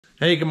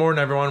Hey, good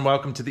morning, everyone.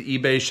 Welcome to the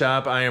eBay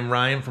shop. I am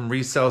Ryan from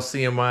Resell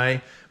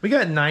CMY. We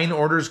got 9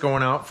 orders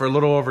going out for a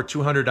little over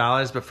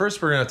 $200, but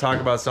first we're going to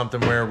talk about something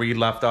where we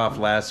left off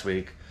last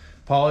week.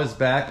 Paul is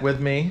back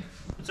with me.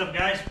 What's up,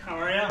 guys? How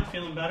are you? I'm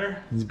feeling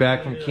better. He's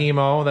back from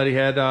chemo that he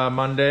had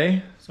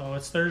Monday. So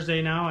it's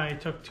Thursday now. I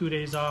took 2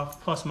 days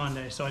off plus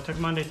Monday. So I took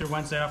Monday through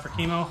Wednesday off for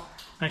chemo.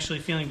 I'm actually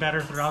feeling better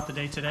throughout the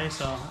day today,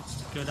 so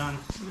it's good on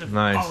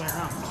Nice. all the way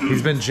around.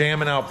 He's been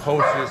jamming out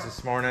posters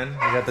this morning. We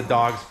got the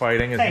dogs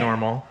fighting as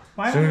normal.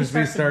 As soon as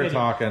we start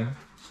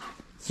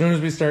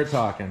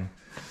talking.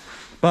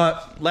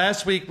 But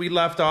last week we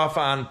left off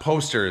on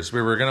posters.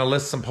 We were going to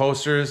list some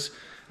posters.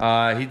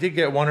 He did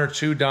get 1 or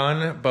 2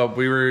 done, but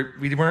we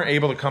weren't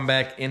able to come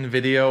back in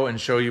video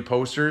and show you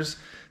posters.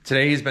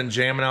 Today he's been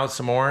jamming out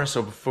some more.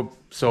 So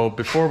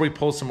before we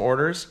pull some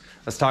orders,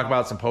 let's talk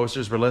about some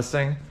posters we're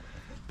listing.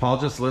 Paul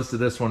just listed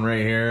this one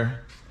right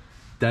here.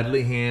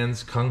 Deadly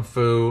Hands Kung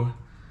Fu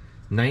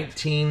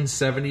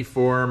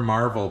 1974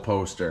 Marvel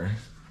poster.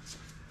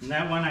 And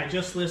that one I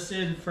just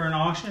listed for an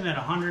auction at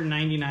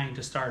 $199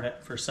 to start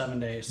it for 7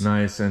 days.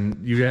 Nice, and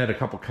you had a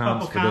couple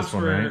comps for this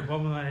one, right?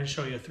 One that I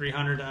show you,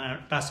 300 and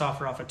a best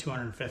offer off at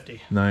 250.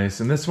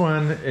 Nice, and this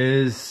one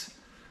is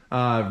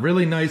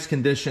really nice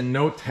condition,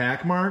 no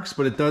tack marks,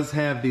 but it does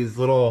have these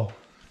little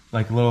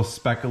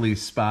speckly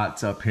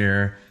spots up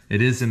here.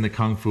 It is in the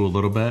Kung Fu a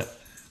little bit,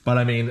 but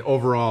I mean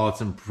overall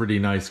it's in pretty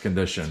nice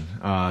condition.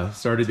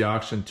 Started the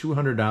auction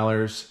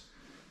 $200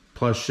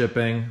 plus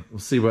shipping. We'll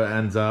see what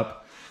ends up.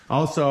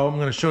 Also, I'm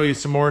going to show you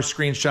some more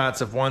screenshots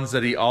of ones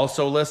that he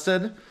also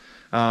listed.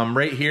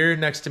 Right here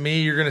next to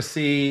me, you're going to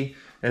see,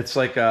 it's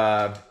like,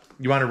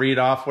 you want to read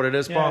off what it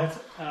is, Paul?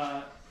 Yeah,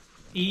 it's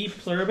E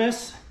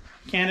Pluribus,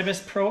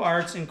 Cannabis Pro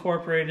Arts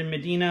Incorporated,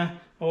 Medina,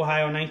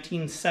 Ohio,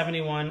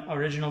 1971,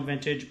 original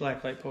vintage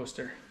blacklight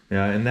poster.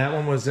 Yeah, and that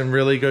one was in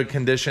really good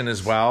condition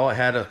as well. It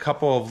had a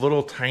couple of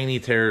little tiny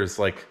tears,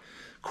 like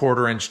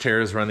 1/4-inch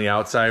tears around the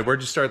outside. Where'd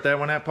you start that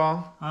one at,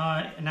 Paul?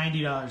 $90,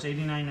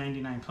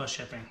 $89.99 plus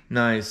shipping.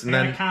 Nice. And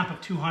then then a comp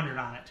of 200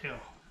 on it too.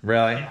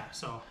 Really? Yeah.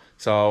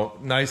 So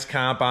nice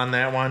comp on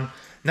that one.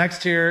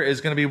 Next here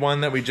is going to be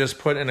one that we just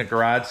put in a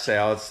garage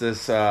sale. It's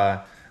this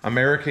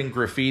American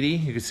Graffiti.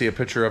 You can see a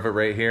picture of it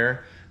right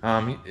here.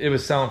 It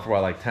was selling for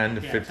what, like 10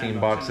 to 15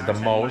 bucks at the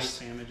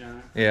most.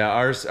 Yeah,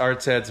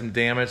 ours had some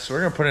damage, so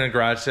we're gonna put it in a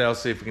garage sale,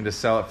 see if we can just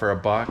sell it for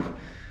 $1.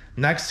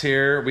 Next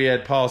here, we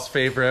had Paul's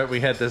favorite. We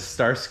had this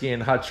Starsky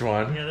and Hutch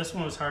one. Yeah, this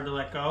one was hard to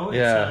let go. It's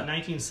yeah.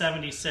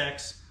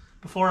 1976,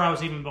 before I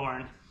was even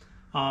born.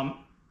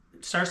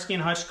 Starsky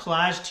and Hutch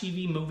collage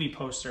TV movie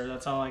poster.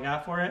 That's all I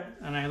got for it,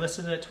 and I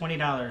listed it at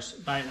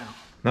 $20. Buy it now.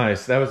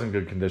 Nice. That was in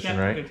good condition,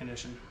 yeah, right? Good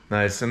condition.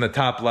 Nice. In the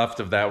top left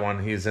of that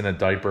one, he's in a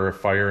diaper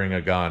firing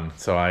a gun,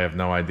 so I have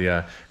no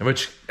idea. In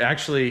which,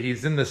 actually,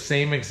 he's in the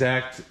same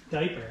exact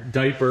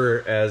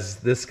diaper as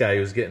this guy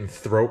who's getting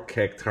throat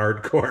kicked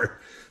hardcore.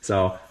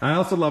 So I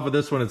also love with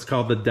this one, it's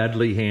called the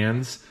Deadly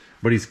Hands,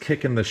 but he's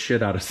kicking the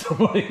shit out of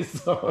somebody.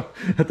 So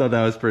I thought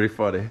that was pretty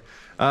funny.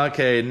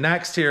 Okay,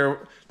 next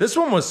here, this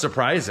one was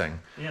surprising.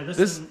 Yeah, this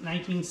is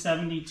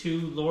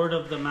 1972 Lord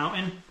of the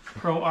Mountain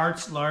Pro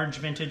Arts large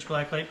vintage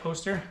blacklight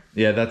poster.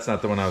 Yeah, that's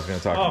not the one I was going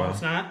to talk about. Oh,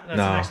 it's not? That's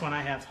the next one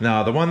I have.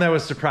 No, the one that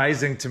was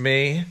surprising to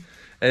me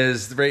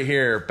is right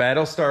here,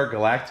 Battlestar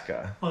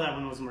Galactica. Oh, that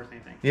one wasn't worth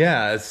anything.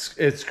 Yeah,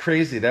 it's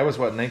crazy. That was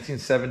what,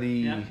 1970?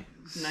 Yeah.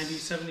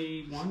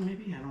 1971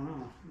 maybe? I don't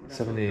know.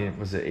 70,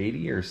 was it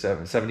 80 or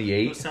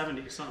 78? It was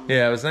 70 something.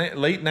 Yeah, it was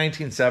late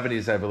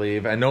 1970s, I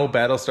believe. I know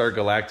Battlestar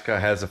Galactica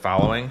has a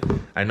following.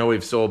 I know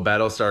we've sold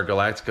Battlestar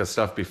Galactica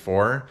stuff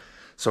before.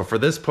 So for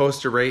this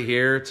poster right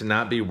here to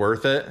not be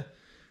worth it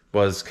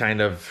was kind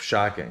of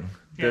shocking.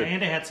 Yeah,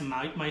 and it had some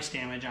mice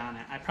damage on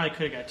it. I probably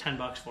could have got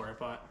 $10 for it,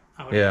 but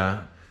I would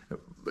yeah.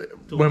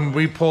 When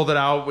we pulled it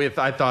out,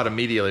 I thought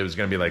immediately it was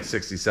going to be like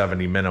 60,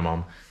 70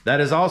 minimum.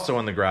 That is also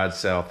in the garage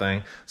sale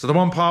thing. So the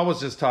one Paul was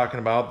just talking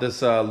about,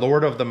 this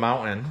Lord of the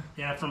Mountain.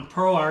 Yeah, from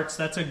Pro Arts.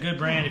 That's a good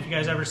brand. If you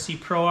guys ever see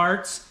Pro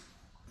Arts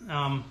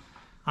on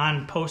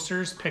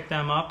posters, pick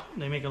them up.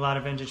 They make a lot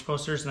of vintage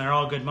posters, and they're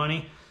all good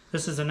money.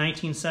 This is a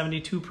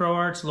 1972 Pro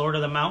Arts Lord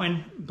of the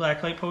Mountain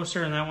blacklight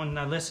poster, and that one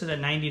I listed at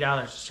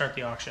 $90 to start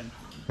the auction.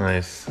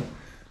 Nice.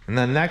 And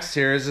then next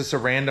here is just a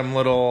random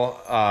little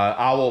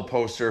owl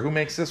poster. Who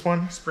makes this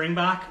one?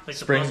 Springbok. Like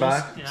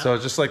Springbok. Yeah. So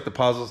just like the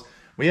puzzles.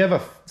 We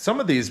have some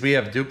of these we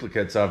have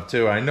duplicates of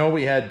too. I know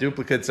we had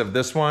duplicates of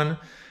this one,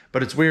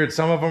 but it's weird.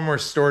 Some of them were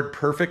stored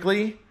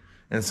perfectly,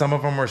 and some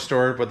of them were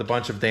stored with a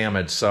bunch of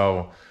damage.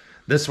 So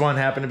this one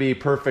happened to be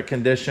perfect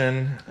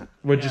condition.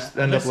 Would just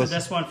end up listing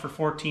this one for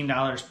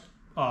 $14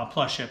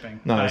 plus shipping.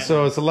 Nice.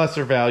 So it's a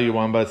lesser value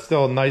one, but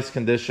still nice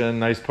condition,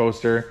 nice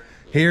poster.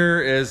 Here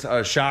is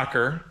a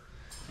shocker.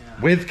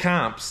 With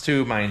comps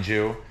too, mind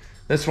you.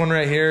 This one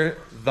right here,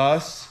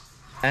 Thus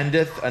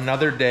Endeth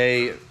Another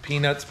Day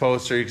Peanuts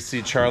poster. You can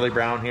see Charlie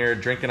Brown here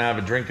drinking out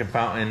of a drinking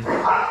fountain,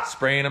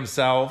 spraying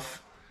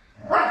himself.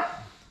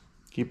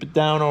 Keep it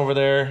down over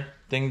there,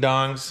 ding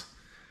dongs.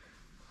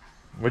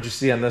 What'd you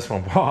see on this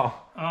one,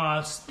 Paul?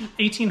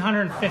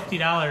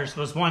 $1,850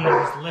 was one that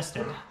was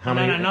listed. And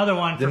then another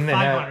one for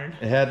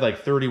 $500. It had like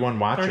 31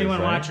 watchers.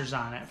 31 watchers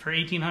on it for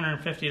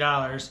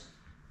 $1,850.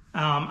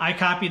 I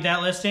copied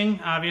that listing,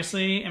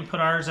 obviously, and put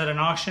ours at an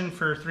auction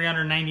for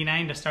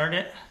 $399 to start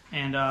it.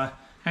 And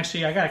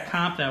actually, I got a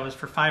comp that was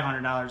for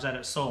 $500 that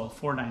it sold,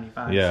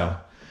 $495. Yeah.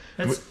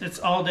 So it's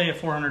all day a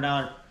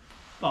 $400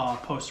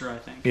 poster, I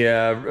think.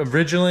 Yeah,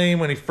 originally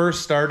when he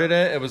first started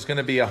it, it was going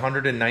to be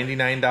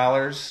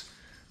 $199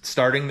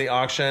 starting the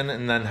auction.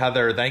 And then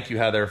Heather, thank you,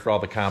 Heather, for all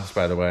the comps,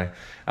 by the way.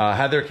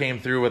 Heather came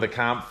through with a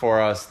comp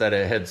for us that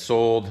it had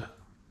sold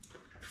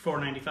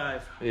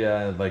 $495.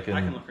 Yeah, like in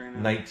I can look right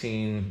now.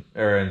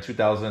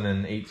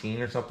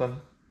 2018 or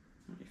something.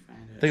 Let me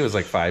find it. I think it was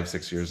like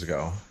 5-6 years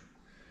ago.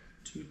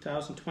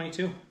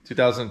 2022.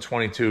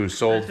 2022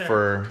 sold Right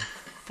for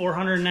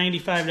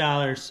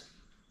 $495.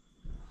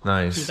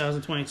 nice.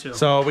 2022.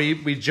 So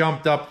we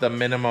jumped up the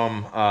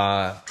minimum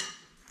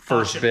first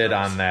Auction bid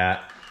price. on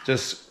that.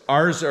 Just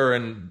ours are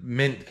in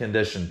mint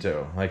condition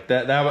too. Like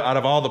that out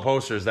of all the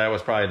posters, that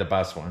was probably the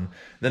best one.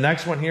 The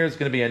next one here is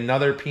going to be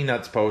another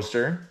Peanuts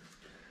poster.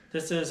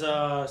 This is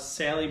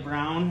Sally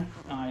Brown.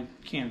 I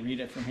can't read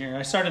it from here.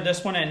 I started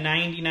this one at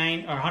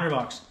 99 or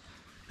 $100.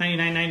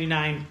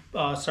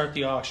 $99.99. Start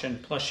the auction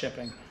plus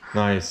shipping.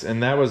 Nice,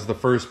 and that was the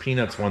first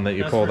Peanuts one that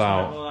you That's pulled first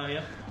out. one.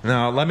 Yep.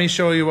 Now let me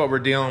show you what we're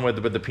dealing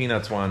with the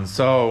Peanuts one.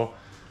 So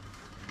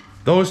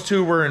those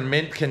two were in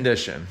mint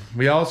condition.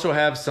 We also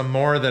have some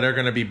more that are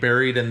going to be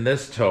buried in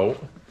this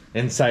tote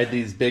inside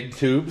these big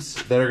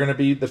tubes that are going to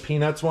be the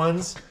Peanuts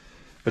ones.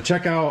 But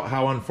check out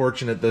how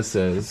unfortunate this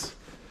is.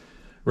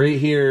 Right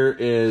here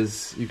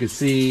is, you can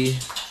see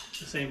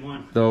The same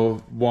one.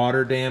 the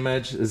water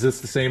damage. Is this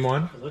the same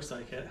one? It looks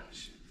like it.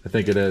 I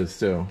think it is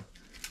too.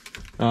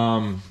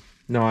 No,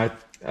 I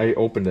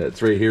opened it.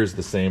 It's right here's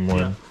the same one.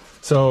 Yeah.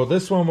 So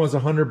this one was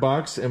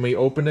 $100 and we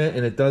opened it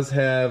and it does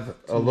have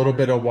a little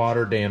bit of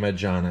water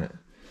damage on it.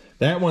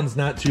 That one's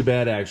not too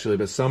bad actually,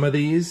 but some of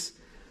these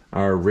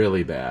are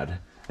really bad.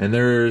 And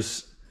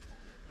there's,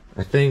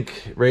 I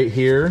think right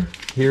here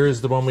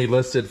is the one we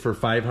listed for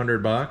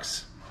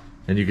 $500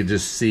 and you can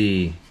just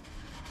see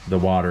the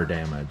water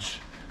damage.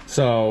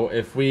 So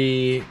if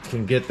we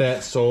can get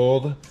that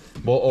sold,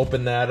 we'll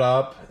open that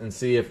up and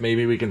see if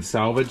maybe we can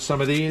salvage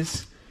some of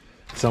these.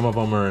 Some of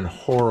them are in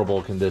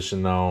horrible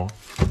condition though.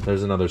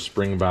 There's another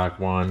Springbok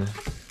one.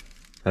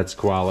 That's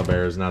koala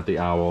bears, not the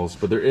owls.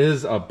 But there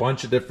is a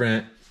bunch of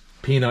different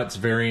Peanuts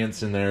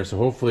variants in there, so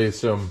hopefully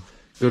some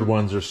good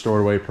ones are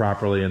stored away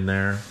properly in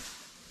there.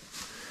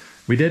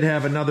 We did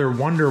have another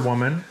Wonder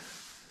Woman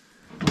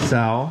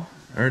sell,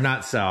 or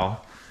not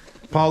sell.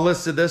 Paul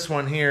listed this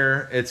one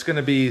here. It's going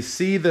to be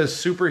See the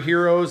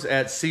Superheroes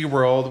at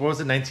SeaWorld. What was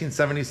it,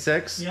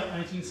 1976? Yep,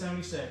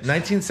 1976.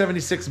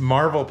 1976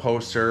 Marvel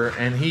poster,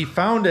 and he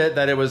found it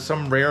that it was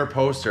some rare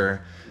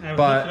poster. I looked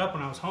it up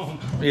when I was home.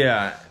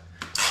 Yeah,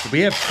 we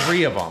have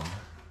 3 of them.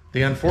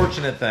 The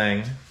unfortunate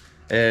thing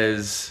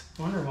is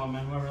Wonder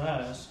Woman, whoever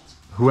that is.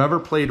 whoever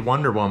played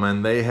Wonder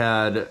Woman, they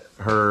had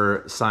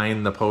her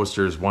sign the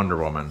posters Wonder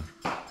Woman.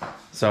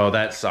 So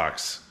that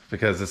sucks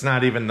because it's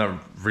not even the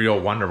real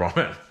Wonder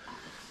Woman.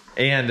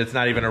 And it's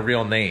not even a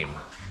real name.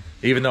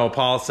 Even though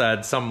Paul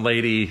said some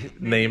lady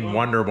named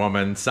Wonder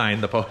Woman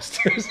signed the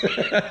posters.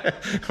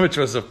 Which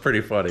was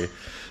pretty funny.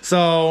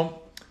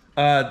 So,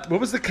 what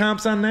was the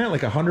comps on that?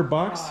 Like $100?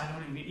 I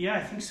don't even, yeah,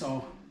 I think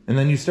so. And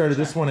then you started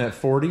this one at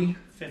 40?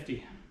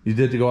 50. You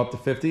did to go up to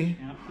 50? Yep,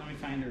 let me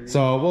find her.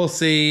 So we'll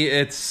see.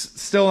 It's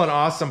still an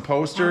awesome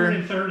poster.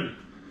 130.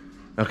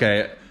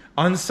 Okay.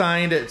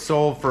 Unsigned, it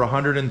sold for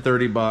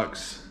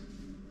 $130.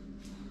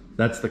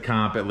 That's the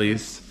comp at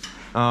least.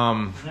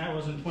 That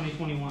was in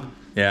 2021.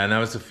 Yeah, and that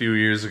was a few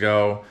years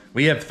ago.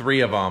 We have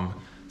 3 of them.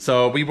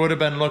 So we would have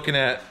been looking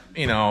at,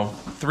 you know,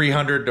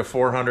 $300 to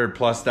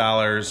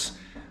 $400+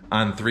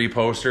 on 3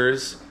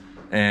 posters.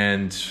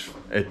 And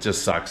it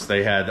just sucks.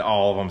 They had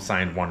all of them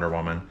signed Wonder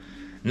Woman.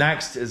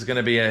 Next is going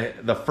to be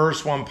the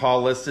first one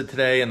Paul listed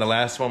today and the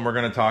last one we're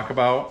going to talk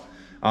about.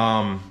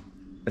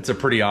 It's a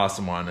pretty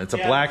awesome one. It's a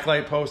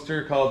blacklight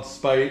poster called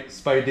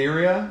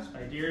Spideria.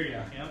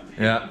 Spideria, yep.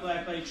 Yeah.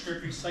 Blacklight,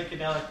 trippy,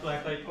 psychedelic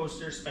blacklight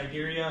poster,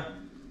 Spideria.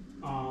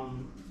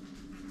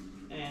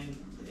 And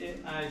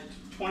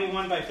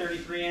 21 by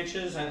 33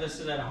 inches. I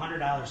listed at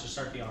 $100 to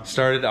start the auction.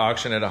 Started the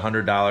auction at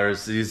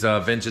 $100. These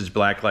vintage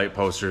blacklight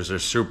posters are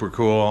super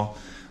cool.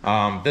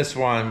 This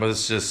one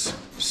was just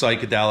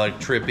psychedelic,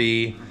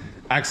 trippy,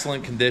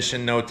 excellent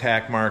condition, no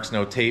tack marks,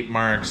 no tape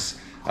marks,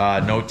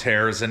 no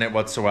tears in it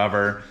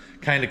whatsoever.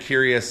 Kind of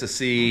curious to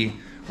see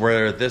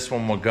where this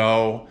one will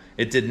go.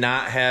 It did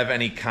not have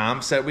any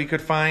comps that we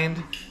could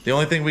find. The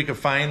only thing we could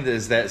find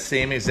is that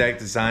same exact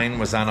design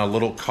was on a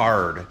little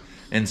card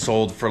and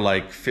sold for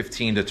like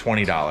 $15 to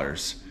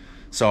 $20.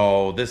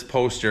 So this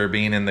poster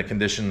being in the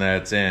condition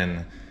that it's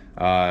in,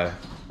 we're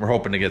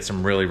hoping to get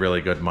some really,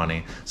 really good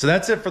money. So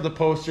that's it for the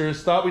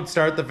posters. Thought we'd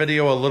start the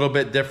video a little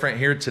bit different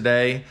here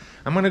today.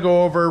 I'm gonna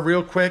go over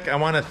real quick. I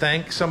wanna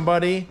thank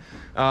somebody.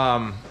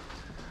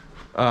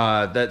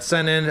 that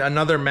sent in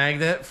another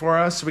magnet for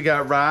us. We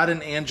got Rod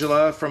and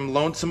Angela from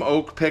Lonesome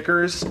Oak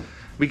Pickers.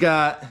 We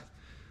got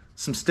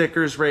some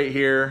stickers right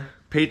here,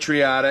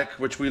 patriotic,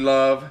 which we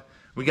love.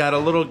 We got a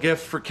little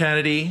gift for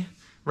Kennedy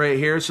right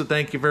here, so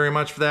thank you very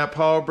much for that,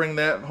 Paul. Bring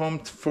that home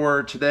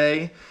for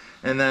today.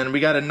 And then we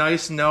got a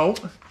nice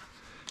note,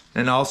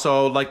 and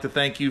also like to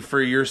thank you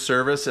for your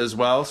service as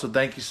well, so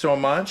thank you so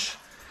much.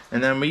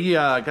 And then we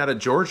got a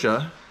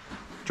Georgia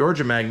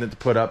magnet to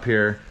put up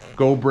here.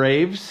 Go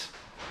Braves.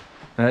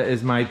 That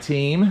is my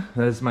team.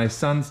 That is my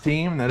son's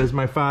team. That is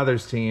my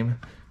father's team.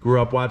 Grew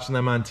up watching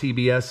them on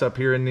TBS up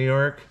here in New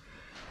York.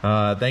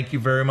 Thank you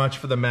very much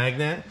for the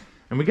magnet.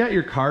 And we got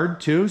your card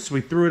too, so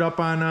we threw it up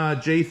on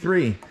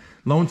J3.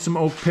 Lonesome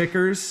Oak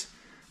Pickers.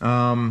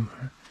 Thank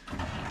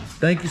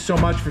you so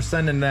much for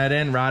sending that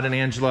in, Rod and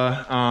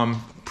Angela.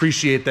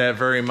 Appreciate that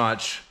very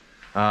much.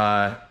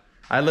 I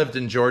lived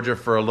in Georgia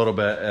for a little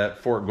bit at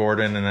Fort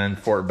Gordon and then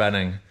Fort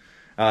Benning.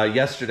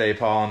 Yesterday,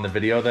 Paul, on the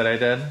video that I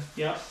did,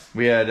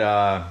 we had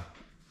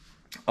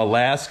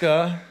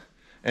Alaska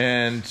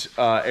and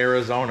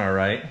Arizona,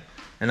 right?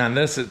 And on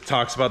this, it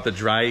talks about the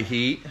dry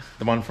heat,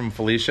 the one from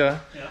Felicia.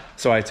 Yeah.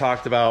 So I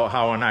talked about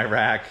how in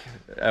Iraq,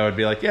 I would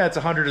be like, yeah, it's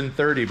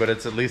 130, but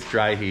it's at least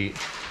dry heat.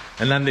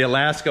 And then the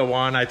Alaska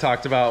one, I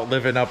talked about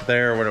living up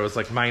there when it was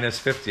like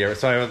 -50.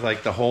 So I was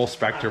like the whole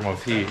spectrum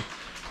of heat.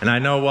 And I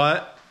know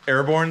what?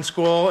 Airborne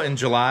school in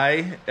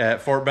July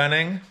at Fort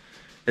Benning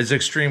is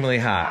extremely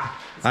hot.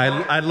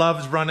 I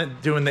loved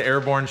doing the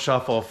airborne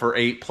shuffle for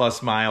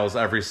 8+ miles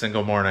every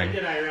single morning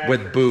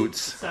with boots.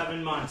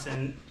 7 months,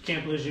 and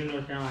Camp Lejeune,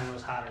 North Carolina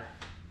was hotter.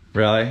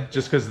 Really?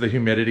 Just because of the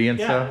humidity and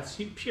stuff?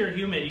 Yeah, it's pure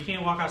humid. You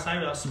can't walk outside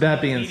without sweating.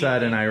 That being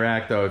said, in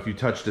Iraq, though, if you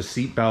touched a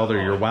seatbelt or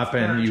your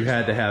weapon, you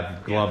had to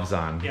have gloves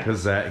on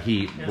because that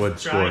heat would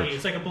scorch.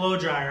 It's like a blow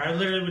dryer. I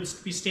literally would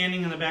be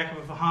standing in the back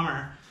of a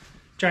Hummer,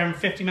 driving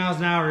 50 miles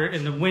an hour,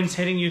 and the wind's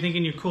hitting you,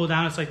 thinking you're cool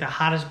down. It's like the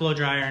hottest blow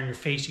dryer on your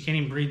face. You can't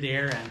even breathe the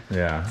air in.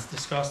 Yeah. It's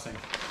disgusting.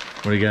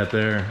 What do you got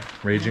there?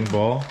 Raging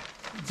Bull?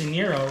 De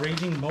Niro,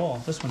 Raging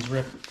Bull. This one's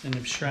ripped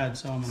into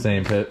shreds. So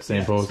same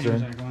poster?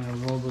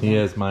 Like he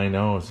has my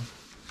nose.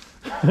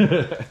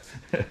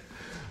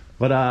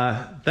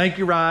 But thank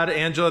you, Rod.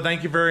 Angela,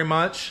 thank you very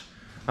much.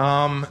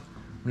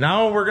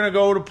 Now we're going to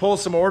go to pull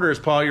some orders.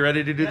 Paul, you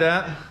ready to do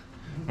that?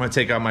 I'm going to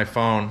take out my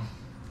phone.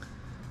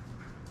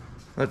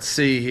 Let's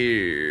see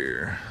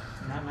here.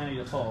 Not many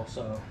to pull,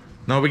 so.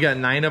 No, we got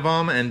 9 of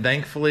them, and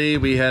thankfully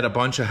we had a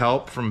bunch of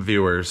help from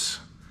viewers.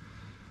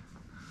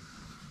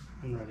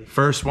 I'm ready.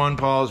 First one,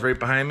 Paul, is right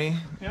behind me.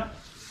 Yep.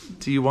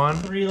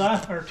 T1. 3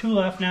 left, or 2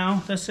 left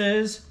now. This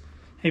is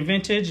a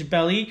vintage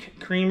Bellique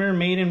Creamer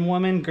Maiden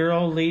Woman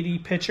Girl Lady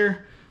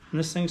Pitcher. And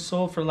this thing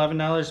sold for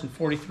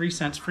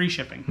 $11.43, free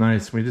shipping.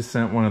 Nice. We just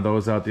sent one of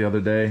those out the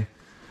other day.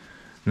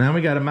 Now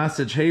we got a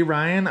message. Hey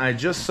Ryan, I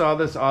just saw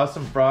this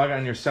awesome frog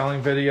on your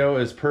selling video.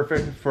 Is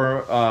perfect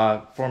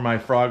for my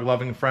frog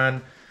loving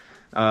friend.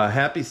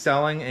 Happy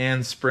selling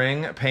and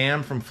spring.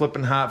 Pam from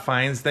Flippin' Hot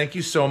Finds. Thank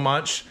you so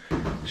much.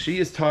 She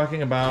is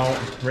talking about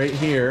right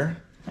here.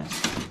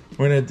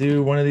 We're gonna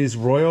do one of these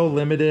Royal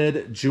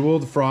Limited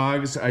jeweled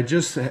frogs. I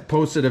just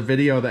posted a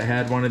video that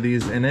had one of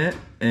these in it,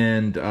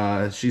 and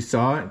she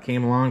saw it,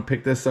 came along,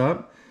 picked this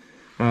up.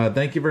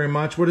 Thank you very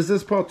much. What is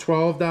this, Paul?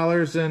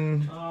 $12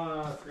 and...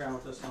 I forgot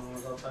what this one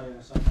was. I'll tell you in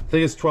a second. I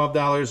think it's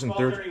 $12 and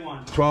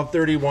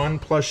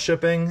 $12.31 plus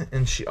shipping.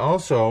 And she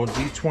also,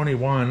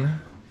 D21,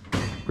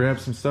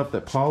 grabbed some stuff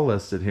that Paul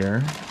listed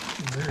here.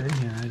 They're in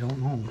here. I don't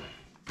know.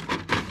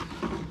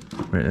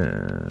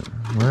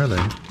 Where are they?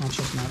 I'll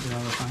just not be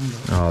able to find it.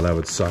 Oh, that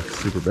would suck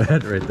super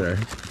bad right there.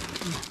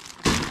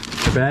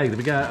 The bag.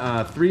 We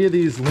got 3 of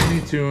these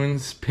Looney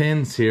Tunes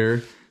pins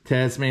here.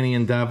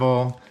 Tasmanian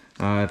Devil,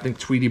 I think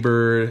Tweety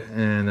Bird,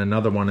 and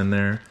another one in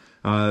there.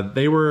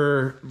 They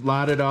were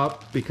lotted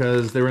up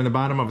because they were in the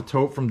bottom of a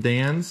tote from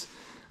Dan's.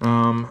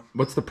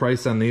 What's the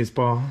price on these,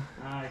 Paul?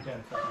 I got a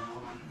couple.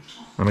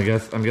 Hold on.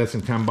 I'm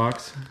guessing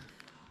 $10.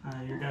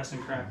 You're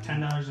guessing correct.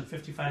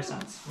 $10.55.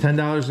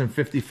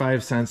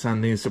 $10.55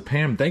 on these. So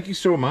Pam, thank you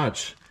so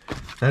much.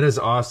 That is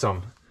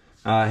awesome.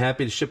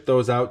 Happy to ship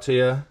those out to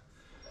you.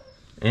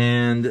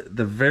 And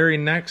the very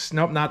next,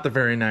 nope, not the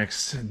very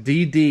next.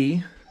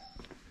 DD.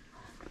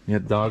 You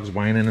got dogs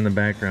whining in the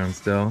background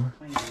still.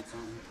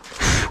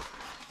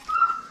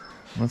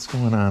 What's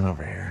going on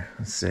over here?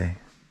 Let's see.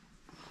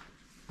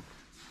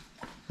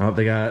 Oh,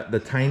 they got the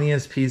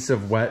tiniest piece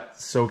of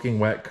soaking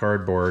wet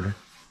cardboard.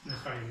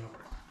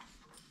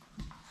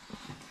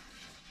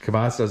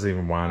 Kvass doesn't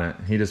even want it.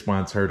 He just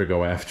wants her to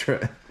go after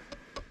it.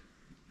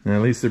 And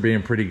at least they're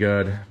being pretty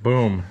good.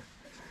 Boom.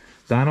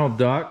 Donald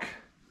Duck.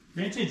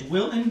 Vintage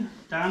Wilton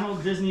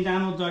Disney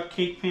Donald Duck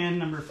cake pan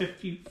number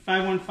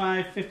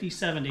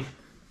 515-5070.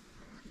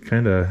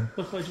 Kind of.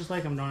 Looks like just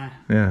like them, don't I?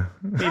 Yeah.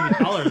 Gave me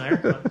color there,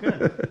 but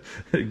good.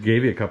 It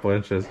gave you a couple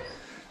inches.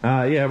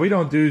 Yeah, we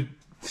don't do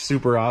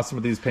super awesome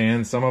with these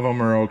pans. Some of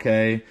them are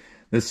okay.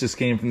 This just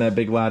came from that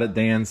big lot at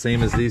Dan.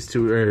 Same as these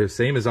two, or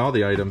same as all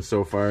the items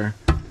so far.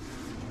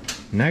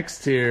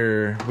 Next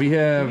here, we Do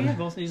have... we have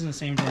both these in the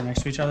same drawer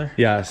next to each other?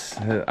 Yes,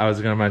 I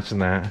was going to mention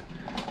that.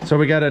 So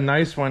we got a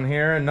nice one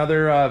here,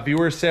 another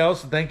viewer sale,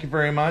 so thank you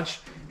very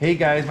much. Hey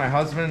guys, my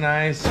husband and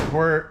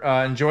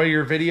I enjoy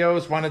your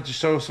videos, wanted to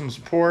show some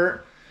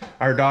support.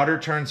 Our daughter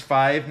turns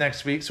 5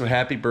 next week, so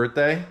happy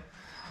birthday.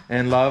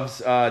 And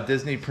loves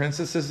Disney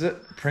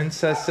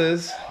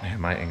princesses.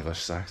 Man, my English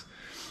sucks.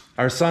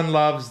 Our son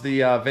loves the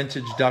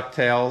vintage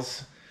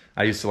DuckTales.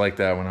 I used to like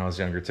that when I was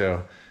younger too.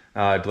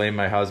 I blame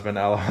my husband,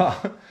 LOL.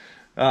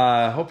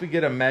 Hope we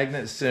get a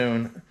magnet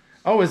soon.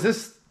 Oh, is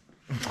this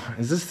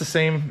the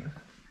same?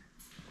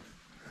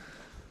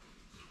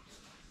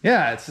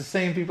 Yeah, it's the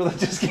same people that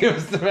just gave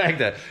us the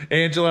magnet.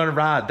 Angela and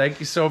Rod, thank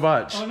you so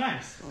much. Oh,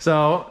 nice.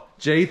 So,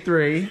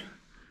 J3,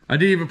 I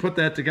didn't even put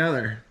that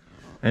together.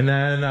 And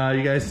then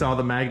you guys saw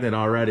the magnet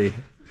already.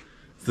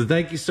 So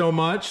thank you so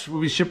much.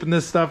 We'll be shipping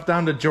this stuff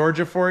down to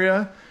Georgia for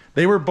you.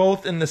 They were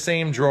both in the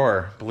same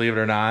drawer, believe it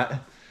or not.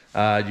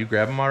 You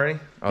grab them already?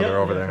 Oh, Yep, they're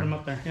over there. Put them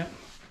up there, yep.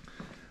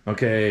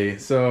 Okay,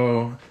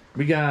 so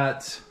we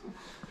got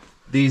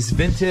these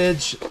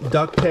vintage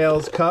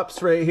DuckTales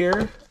cups right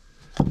here.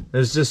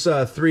 There's just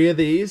 3 of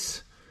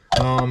these.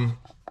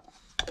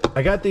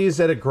 I got these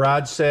at a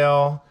garage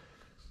sale.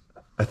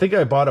 I think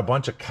I bought a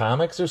bunch of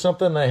comics or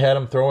something. I had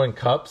them throw in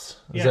cups.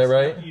 Is that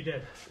right? You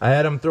did. I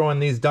had them throw in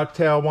these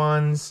DuckTale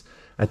ones.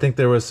 I think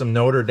there was some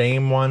Notre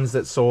Dame ones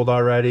that sold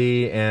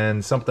already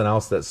and something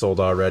else that sold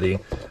already.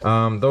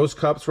 Those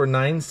cups were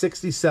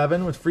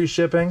 $9.67 with free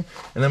shipping.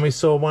 And then we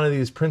sold one of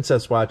these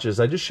princess watches.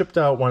 I just shipped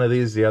out one of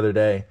these the other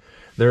day.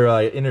 They're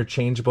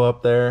interchangeable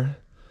up there.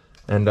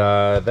 And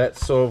that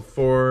sold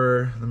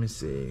for, let me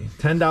see,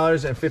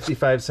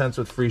 $10.55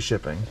 with free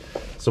shipping.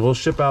 So we'll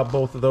ship out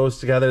both of those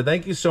together.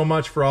 Thank you so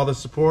much for all the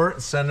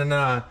support, sending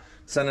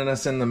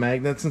us in the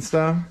magnets and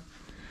stuff.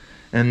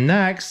 And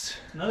next,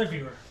 another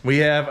viewer. We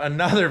have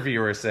another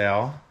viewer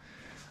sale.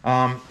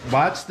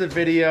 Watch the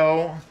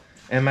video,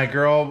 and my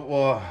girl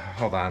will,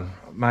 hold on,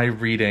 my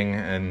reading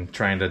and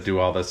trying to do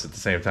all this at the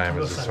same time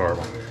is just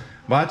horrible.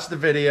 Watch the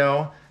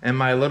video, and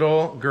my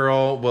little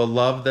girl will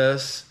love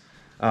this.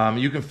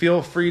 You can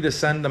feel free to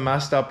send the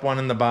messed up one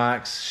in the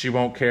box. She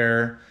won't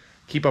care.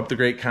 Keep up the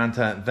great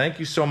content. Thank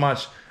you so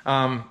much.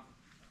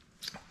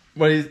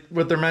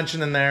 What they're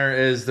mentioning there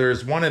is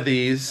there's one of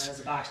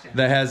these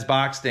that has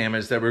box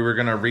damage that we were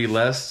going to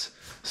relist.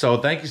 So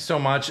thank you so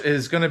much. It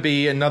is going to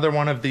be another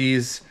one of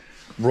these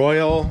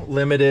Royal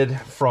Limited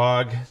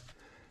Frog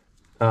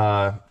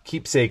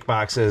keepsake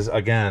boxes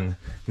again.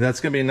 That's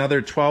going to be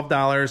another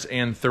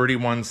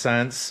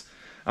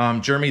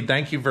 $12.31. Jeremy,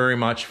 thank you very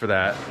much for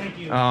that. Thank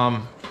you.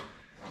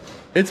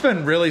 It's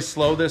been really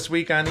slow this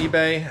week on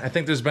eBay. I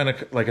think there's been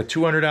like a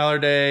 $200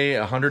 day,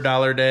 a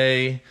 $100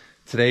 day.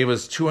 Today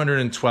was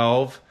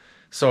 $212.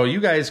 So you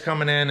guys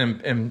coming in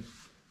and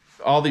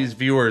all these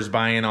viewers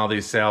buying all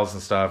these sales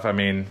and stuff. I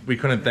mean, we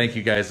couldn't thank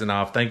you guys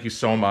enough. Thank you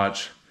so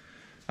much.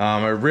 It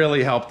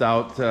really helped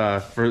out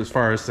for as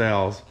far as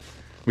sales.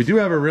 We do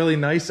have a really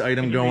nice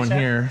item going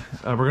here.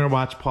 We're going to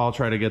watch Paul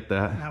try to get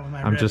that. Not with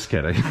my I'm wrist. just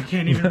kidding. I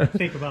can't even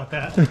think about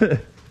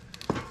that.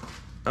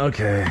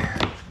 Okay.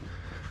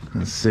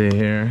 Let's see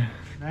here.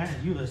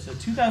 You listed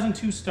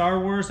 2002 Star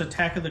Wars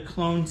Attack of the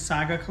Clones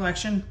Saga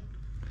Collection.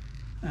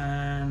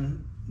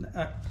 And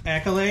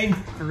Accolade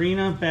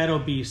Arena Battle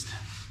Beast.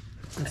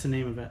 That's the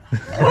name of it.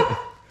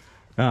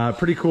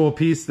 Pretty cool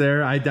piece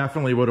there. I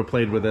definitely would have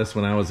played with this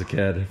when I was a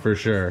kid, for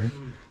sure.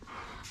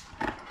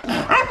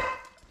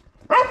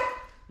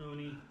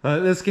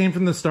 This came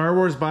from the Star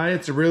Wars buy.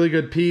 It's a really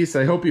good piece.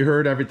 I hope you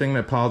heard everything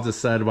that Paul just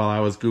said while I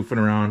was goofing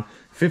around.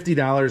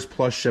 $50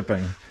 plus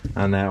shipping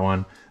on that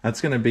one. That's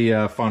going to be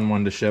a fun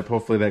one to ship.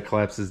 Hopefully that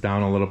collapses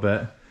down a little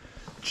bit.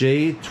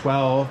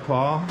 J12,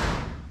 Paul.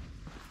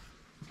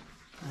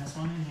 Last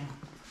one in here.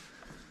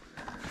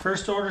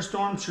 First Order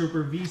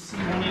Stormtrooper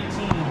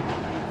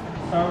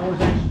VC-118. Star Wars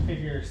action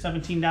figure,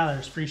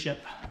 $17, free ship.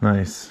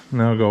 Nice.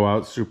 That'll go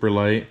out super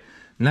light.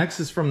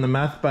 Next is from the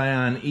Meth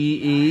Bion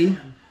EE.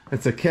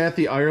 It's a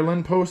Kathy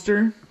Ireland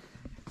poster.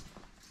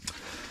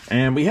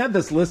 And we had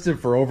this listed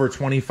for over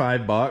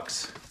 25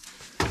 bucks.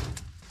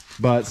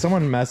 But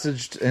someone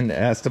messaged and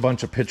asked a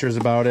bunch of pictures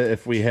about it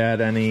if we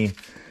had any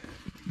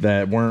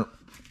that weren't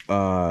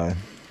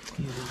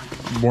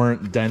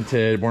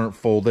dented, weren't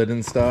folded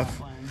and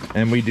stuff.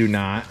 And we do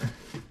not.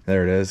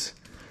 There it is.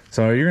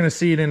 So you're going to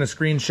see it in a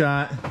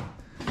screenshot.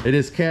 It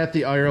is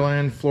Kathy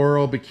Ireland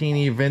floral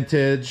bikini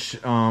vintage.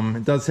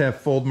 It does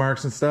have fold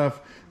marks and stuff.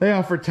 They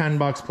offer 10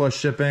 bucks plus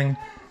shipping.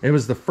 It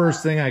was the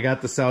first thing I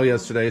got to sell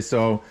yesterday,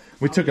 so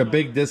we took a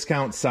big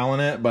discount selling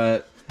it,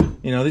 but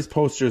you know, these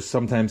posters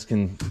sometimes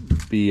can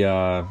be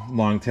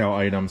long tail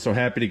items. So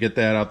happy to get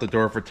that out the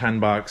door for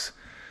 10 bucks.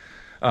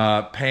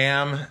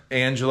 Pam,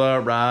 Angela,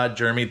 Rod,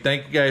 Jeremy,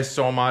 thank you guys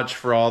so much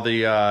for all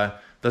the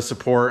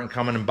support and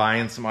coming and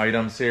buying some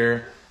items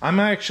here. I'm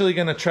actually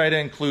going to try to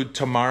include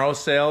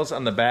tomorrow's sales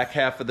on the back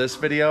half of this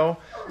video.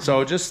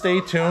 So just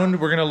stay tuned.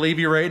 We're going to leave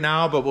you right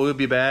now, but we'll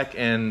be back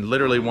in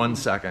literally 1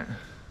 second.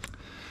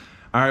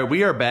 All right,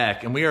 we are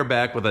back, and we are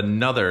back with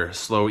another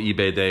slow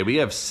eBay day. We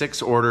have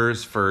 6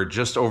 orders for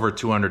just over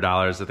 $200.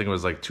 I think it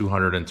was like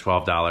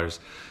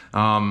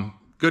 $212.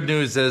 Good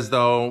news is,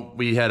 though,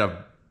 we had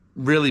a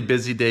really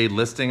busy day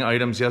listing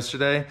items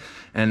yesterday,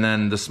 and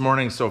then this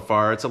morning so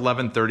far, it's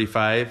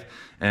 11:35,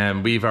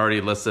 and we've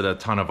already listed a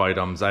ton of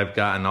items. I've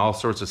gotten all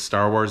sorts of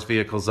Star Wars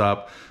vehicles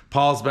up.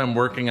 Paul's been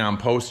working on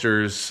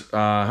posters.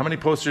 How many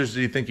posters do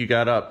you think you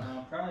got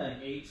up? Probably like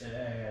 8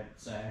 today, I'd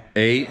say.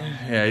 8?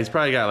 Yeah, he's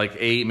probably got like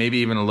 8, maybe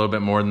even a little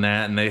bit more than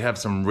that, and they have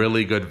some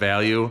really good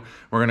value.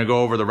 We're going to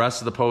go over the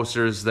rest of the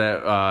posters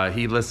that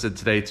he listed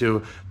today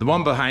too. The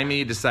one behind me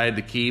he decided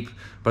to keep,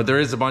 but there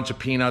is a bunch of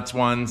Peanuts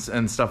ones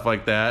and stuff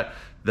like that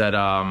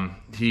that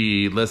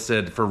he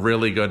listed for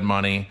really good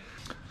money.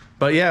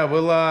 But yeah,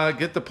 we'll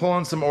get to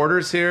pulling some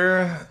orders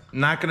here.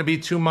 Not going to be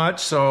too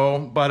much,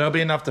 but it'll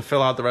be enough to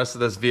fill out the rest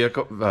of this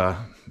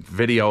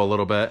video a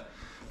little bit.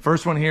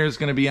 First one here is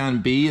going to be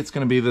on B. It's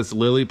going to be this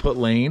Lilliput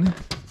Lane.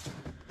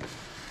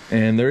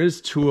 And there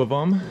is 2 of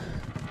them,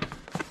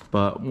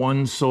 but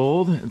 1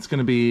 sold. It's going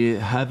to be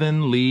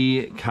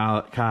Heavenly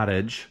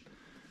Cottage.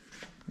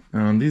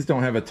 These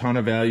don't have a ton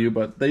of value,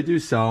 but they do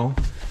sell.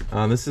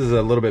 This is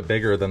a little bit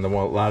bigger than a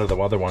lot of the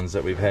other ones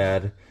that we've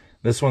had.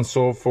 This one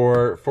sold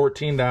for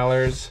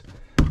 $14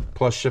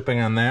 plus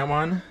shipping on that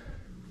one.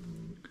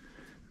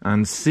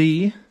 On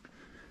C,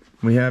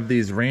 we have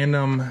these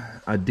random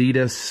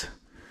Adidas.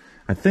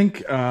 I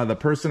think the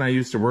person I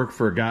used to work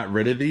for got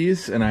rid of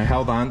these, and I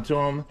held on to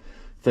them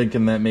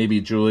thinking that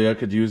maybe Julia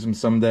could use them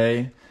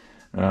someday.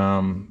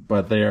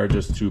 But they are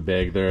just too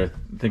big. They're, I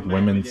think,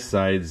 women's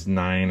size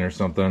 9 or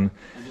something.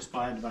 I just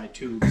had to buy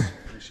tubes. I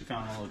actually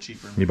found them a little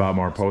cheaper. You bought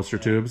more poster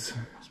tubes?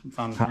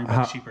 Found them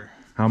 $3 cheaper.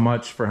 How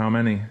much for how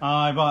many?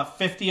 I bought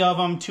 50 of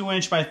them,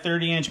 2-inch by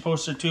 30-inch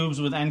poster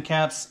tubes with end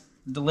caps.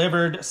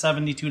 Delivered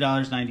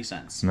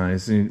 $72.90.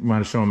 Nice. You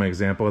want to show them an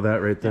example of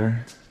that right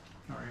there?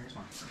 All right, here's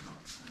one.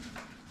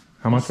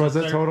 How much was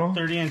it total?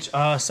 30-inch,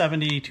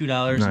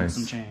 $72 and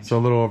some change. So a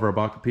little over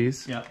 $1 a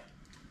piece? Yep.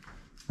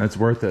 That's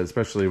worth it,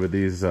 especially with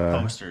these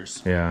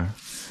posters. Yeah.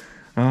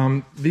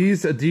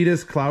 These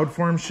Adidas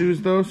Cloudform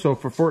shoes, though, so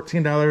for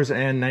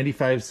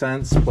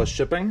 $14.95 plus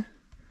shipping.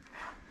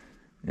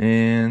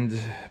 And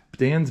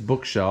Dan's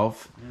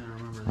Bookshelf. Yeah, I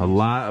remember a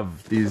lot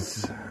of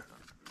these,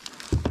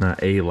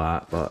 not a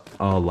lot, but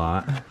a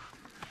lot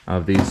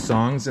of these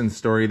songs and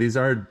story. These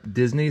are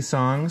Disney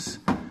songs,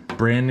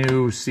 brand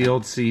new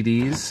sealed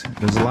CDs.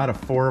 There's a lot of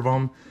 4 of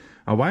them.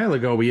 A while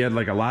ago, we had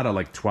like a lot of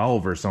like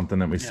 12 or something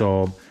that we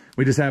sold.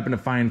 We just happened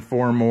to find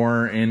 4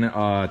 more in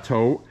a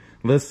tote.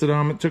 Listed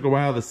them. It took a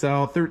while to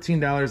sell.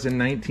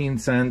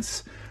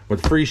 $13.19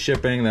 with free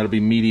shipping. That'll be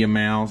medium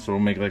mail, so we'll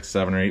make like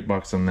 $7 or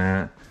 $8 on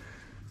that.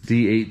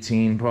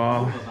 D18,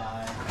 Paul.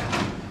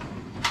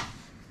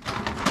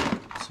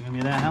 It's gonna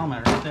be that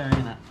helmet right there,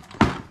 isn't it?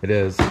 It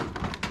is.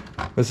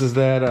 This is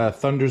that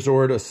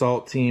Thunderzord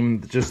Assault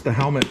Team, just the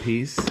helmet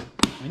piece.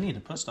 We need to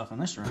put stuff in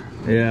this room.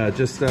 Yeah,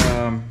 just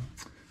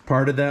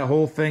parted that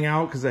whole thing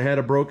out because it had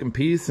a broken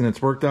piece, and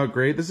it's worked out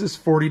great. This is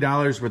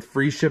 $40 with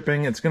free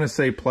shipping. It's going to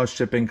say plus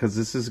shipping because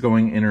this is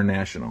going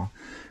international.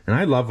 And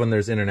I love when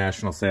there's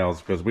international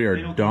sales because we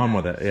are done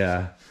with it.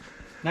 Yeah.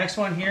 Next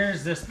one here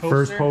is this poster.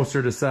 First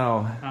poster to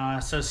sell.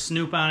 It says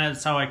Snoop on it.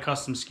 That's how I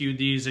custom skewed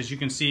these. As you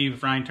can see,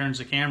 if Ryan turns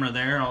the camera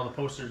there, all the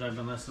posters I've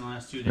been listing the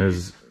last 2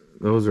 days.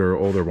 Those are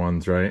older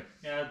ones, right?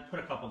 Yeah, put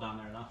a couple down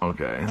there though.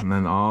 Okay, and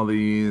then all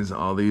these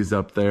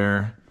up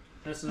there.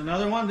 This is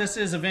another one. This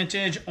is a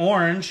vintage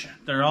orange.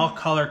 They're all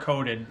color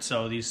coded.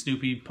 So these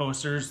Snoopy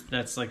posters,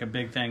 that's like a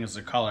big thing is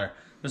the color.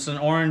 This is an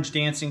orange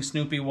dancing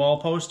Snoopy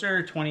wall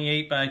poster,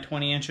 28 by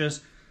 20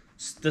 inches.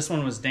 This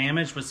one was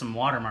damaged with some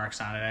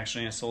watermarks on it,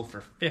 actually, and it sold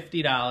for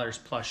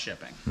 $50 plus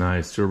shipping.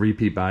 Nice, to a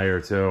repeat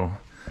buyer, too.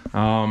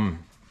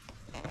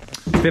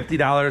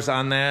 $50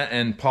 on that,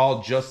 and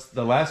Paul, just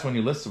the last one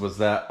you listed was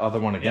that other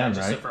one again,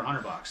 just right? for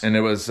 $100. And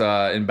it was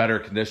in better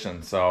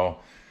condition, so,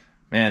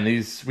 man,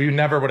 these, we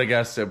never would have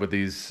guessed it with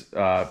these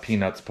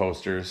Peanuts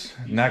posters.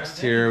 Next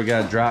here, we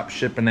got Drop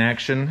Ship in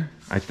Action,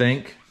 I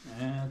think.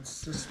 Yeah,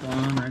 it's this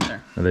one right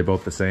there. Are they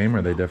both the same, or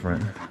are they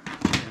different?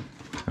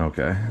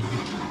 Okay.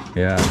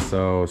 Yeah,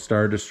 so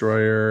Star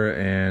Destroyer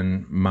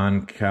and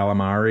Mon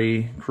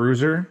Calamari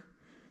Cruiser.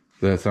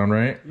 Does that sound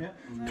right? Yeah.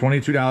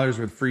 $22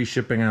 with free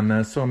shipping on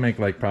this, so we'll make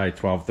like probably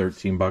 $12,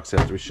 $13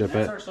 after we ship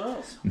it. That's our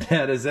sales.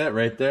 That is it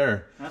right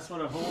there. That's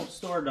what a whole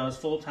store does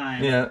full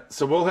time. Yeah,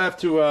 so we'll have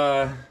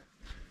to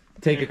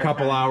take a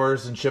couple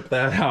hours and ship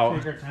that out.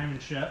 Take our time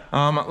and ship.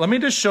 Let me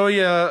just show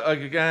you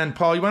again,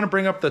 Paul. You want to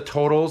bring up the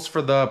totals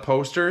for the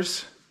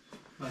posters?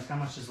 Like how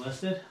much is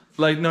listed?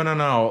 Like,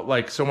 no.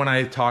 Like, so when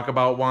I talk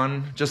about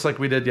one, just like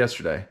we did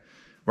yesterday,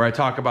 where I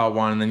talk about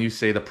one and then you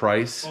say the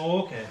price.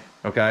 Oh, okay.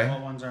 Okay.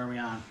 What ones are we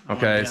on?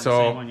 Okay,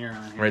 so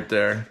right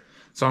there.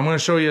 So I'm going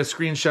to show you a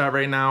screenshot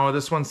right now.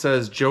 This one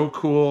says Joe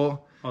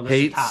Cool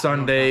hates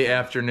Sunday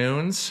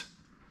afternoons.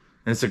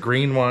 And it's a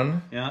green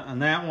one. Yeah,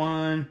 and that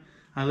one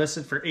I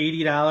listed for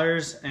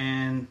 $80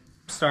 and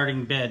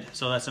starting bid.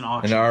 So that's an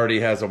auction. And it already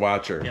has a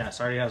watcher. Yeah,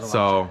 it already has a watcher.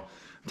 So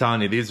I'm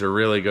telling you, these are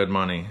really good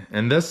money.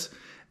 And this,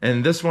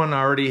 And this one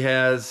already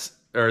has,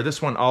 or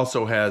this one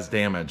also has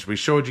damage. We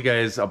showed you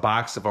guys a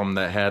box of them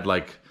that had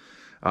like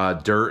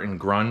dirt and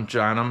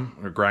grunge on them,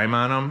 or grime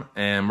on them.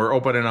 And we're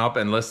opening up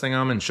and listing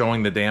them and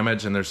showing the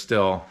damage, and they're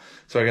still.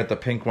 So I got the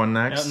pink one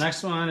next. Yeah,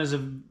 next one is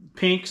a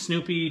pink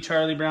Snoopy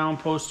Charlie Brown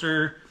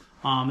poster.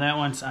 That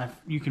one's,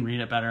 you can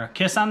read it better. A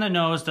kiss on the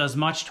nose does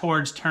much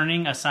towards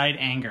turning aside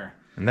anger.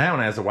 And that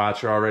one has a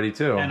watcher already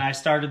too. And I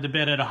started the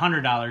bid at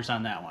 $100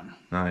 on that one.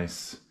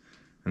 Nice.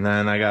 And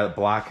then I got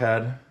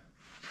Blockhead.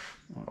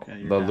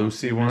 Okay, the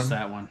Lucy one. Missed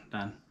that one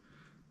then.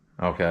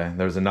 Okay,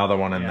 there's another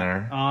one in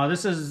there.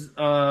 This is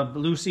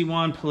Lucy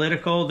one,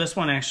 political. This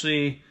one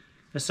actually,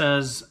 it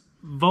says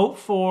vote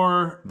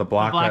for the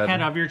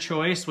Blockhead of your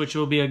choice, which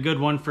will be a good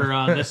one for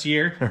this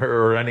year.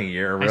 Or any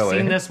year, really.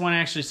 I've seen this one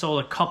actually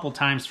sold a couple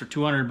times for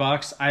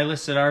 $200. I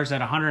listed ours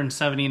at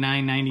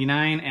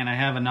 $179.99, and I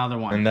have another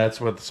one. And that's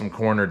with some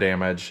corner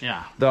damage.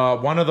 Yeah. The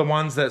one of the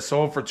ones that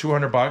sold for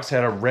 $200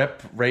 had a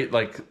rip right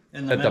like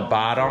in the at middle, the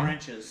bottom, 4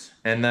 inches.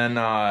 And then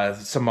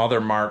some other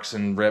marks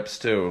and rips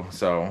too.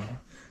 So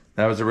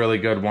that was a really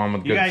good one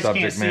with good subject matter.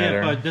 You guys can't see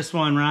it, but this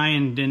one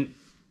Ryan didn't.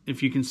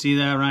 If you can see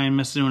that, Ryan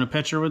missed doing a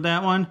picture with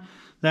that one.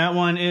 That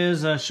one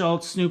is a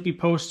Schultz Snoopy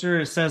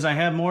poster. It says, I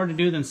have more to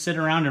do than sit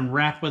around and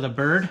rap with a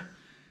bird.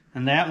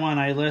 And that one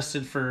I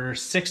listed for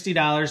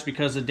 $60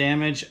 because of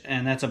damage,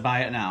 and that's a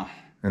buy it now.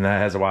 And that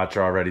has a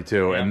watcher already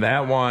too. Yep. And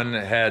that one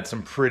had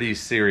some pretty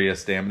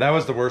serious damage. That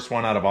was the worst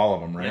one out of all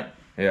of them, right? Yep.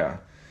 Yeah.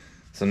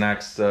 So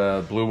next,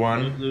 blue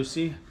one.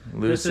 Lucy.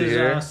 This is,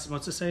 here.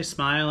 What's it say?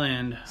 Smile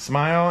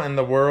and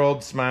the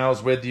world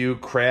smiles with you.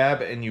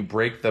 Crab and you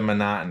break the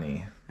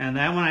monotony. And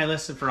that one I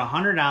listed for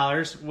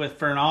 $100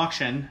 for an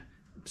auction.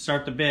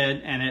 Start the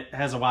bid, and it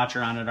has a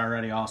watcher on it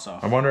already also.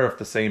 I wonder if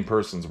the same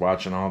person's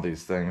watching all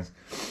these things.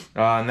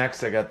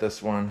 Next, I got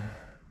this one.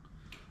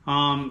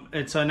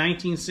 It's a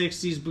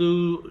 1960s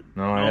blue.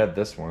 No, I had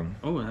this one.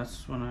 Oh,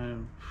 that's when I.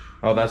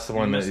 Oh, that's the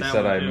one that you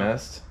said I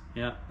missed?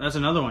 Yeah, that's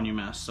another one you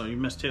missed, so you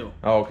missed 2.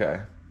 Oh,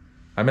 okay.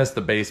 I missed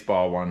the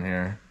baseball one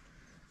here.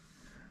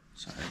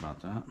 Sorry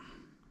about that.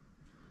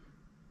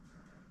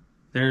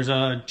 There's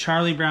a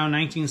Charlie Brown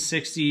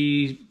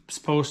 1960s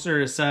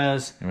poster. It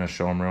says... I'm going to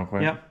show them real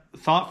quick. Yep.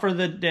 Thought for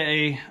the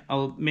day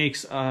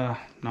Thought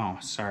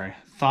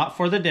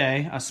for the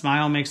day, a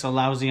smile makes a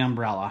lousy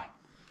umbrella.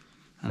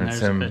 And That's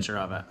there's a picture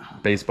of it.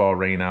 Baseball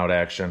rain out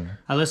action.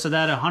 I listed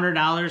that at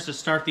 $100 to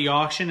start the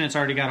auction. It's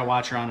already got a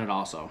watcher on it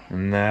also.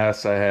 And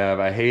yes, I have.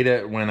 I hate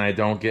it when I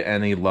don't get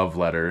any love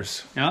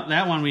letters. Yep,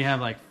 that one we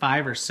have like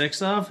 5 or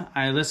 6 of.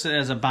 I listed it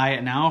as a buy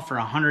it now for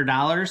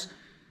 $100,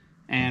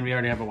 and we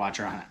already have a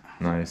watcher on it.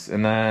 Nice.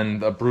 And then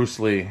the Bruce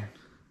Lee.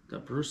 The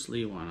Bruce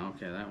Lee one.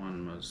 Okay, that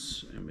one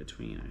was in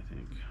between, I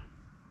think.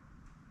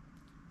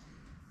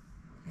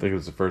 I think it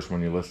was the first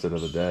one you listed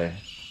of the day.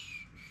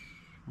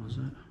 Was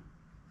it?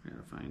 I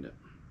gotta find it.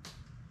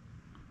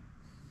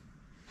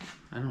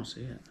 I don't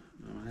see it.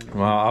 No,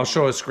 well, I'll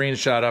show a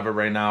screenshot of it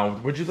right now.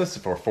 What'd you list it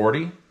for?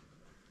 40?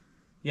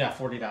 Yeah,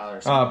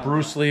 $40.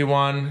 Bruce Lee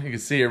one. You can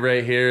see it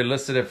right here.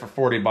 Listed it for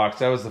 $40.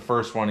 That was the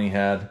first one he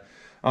had.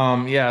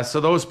 Yeah, so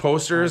those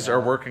posters are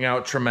working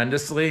out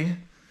tremendously.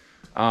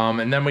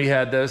 And then we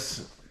had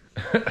this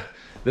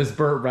this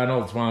Burt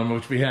Reynolds one,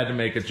 which we had to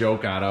make a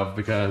joke out of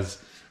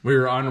because we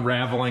were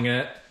unraveling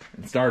it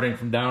and starting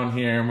from down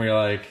here, and we were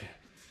like,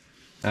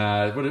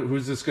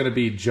 who's this going to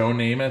be? Joe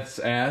Namath's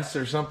ass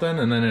or something?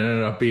 And then it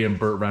ended up being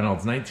Burt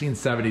Reynolds,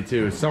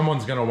 1972.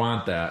 Someone's going to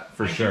want that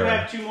for sure. I do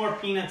have 2 more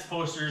Peanuts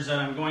posters that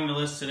I'm going to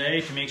list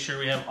today to make sure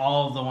we have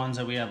all of the ones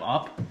that we have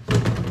up.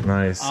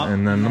 Nice.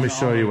 And then let me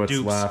show you what's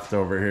left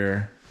over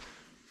here.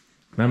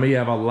 Then we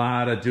have a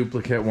lot of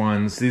duplicate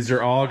ones. These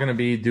are all going to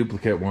be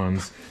duplicate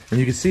ones. And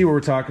you can see what we're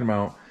talking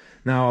about.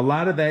 Now, a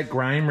lot of that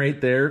grime right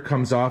there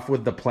comes off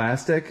with the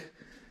plastic,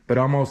 but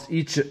almost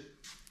each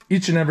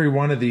and every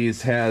one of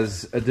these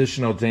has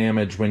additional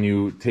damage when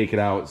you take it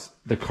out.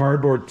 The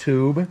cardboard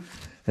tube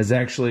has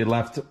actually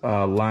left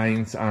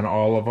lines on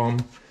all of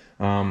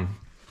them.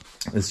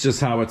 It's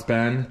just how it's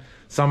been.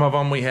 Some of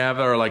them we have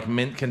are like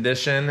mint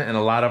condition, and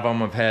a lot of them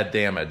have had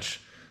damage.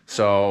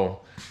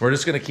 So we're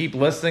just going to keep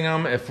listing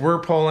them. If we're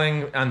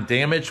pulling on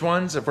damaged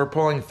ones, if we're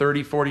pulling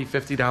 $30, $40,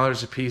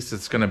 $50 a piece,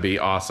 it's going to be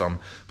awesome.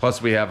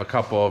 Plus, we have a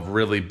couple of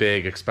really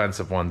big,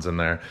 expensive ones in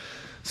there.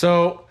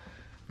 So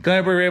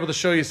glad we were able to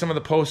show you some of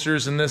the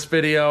posters in this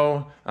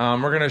video. We're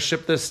going to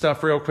ship this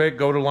stuff real quick,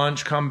 go to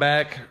lunch, come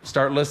back,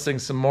 start listing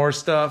some more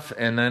stuff,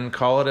 and then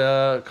call it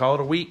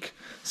a week.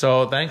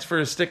 So thanks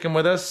for sticking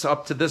with us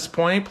up to this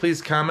point.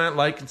 Please comment,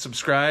 like, and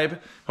subscribe.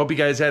 Hope you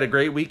guys had a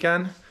great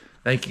weekend.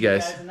 Thank you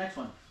guys. See you guys in the next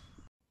one.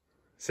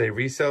 Say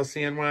resell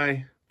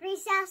CNY.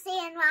 Resell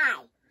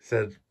CNY.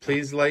 Said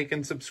please like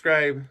and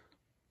subscribe.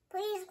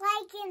 Please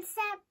like and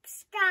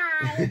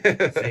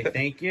subscribe. Say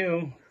thank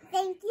you.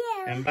 Thank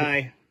you. And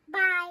bye.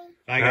 Bye.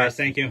 Bye, guys.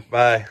 Thank you.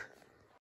 Bye.